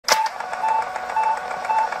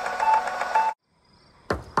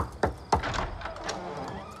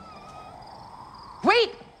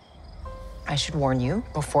I should warn you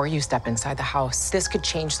before you step inside the house. This could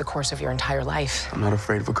change the course of your entire life. I'm not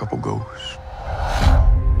afraid of a couple ghosts.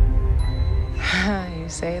 You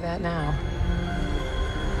say that now.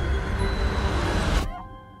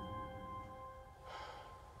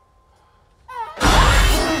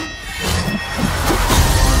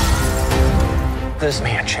 This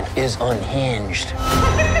mansion is unhinged.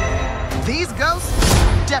 These ghosts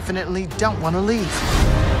definitely don't want to leave.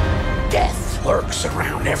 Death lurks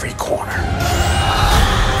around every corner.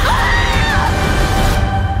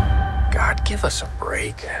 God, give us a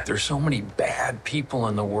break. There's so many bad people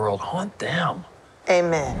in the world. Haunt them.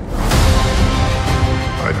 Amen.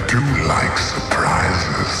 I do like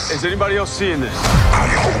surprises. Is anybody else seeing this? I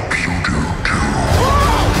hope you do too.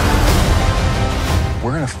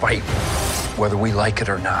 We're gonna fight, whether we like it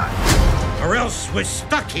or not. Or else we're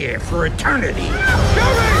stuck here for eternity.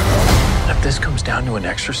 If this comes down to an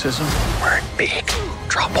exorcism, we're in big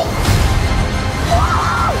trouble.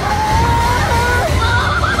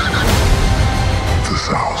 This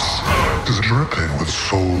house is dripping with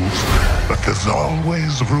souls, but there's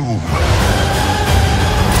always room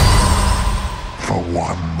for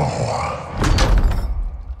one more.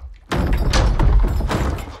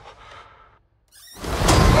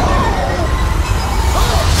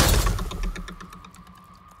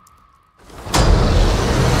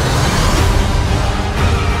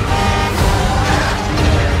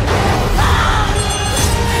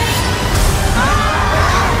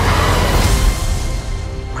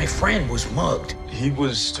 My friend was mugged. He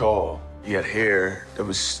was tall. He had hair that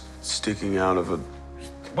was sticking out of a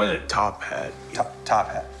top hat. Top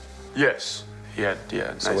hat. Yes. He had,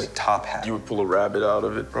 yeah. So nice. a top hat. You would pull a rabbit out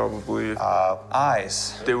of it, probably.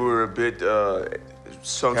 Eyes. They were a bit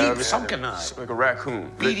sunken. Deep sunken eyes. Like a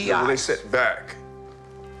raccoon. Beady they eyes. set back.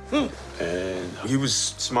 And he was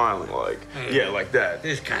smiling like, yeah, like that.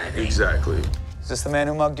 This kind of thing. Exactly. Is this the man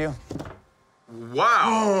who mugged you?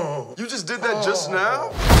 Wow. You just did that just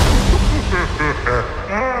now?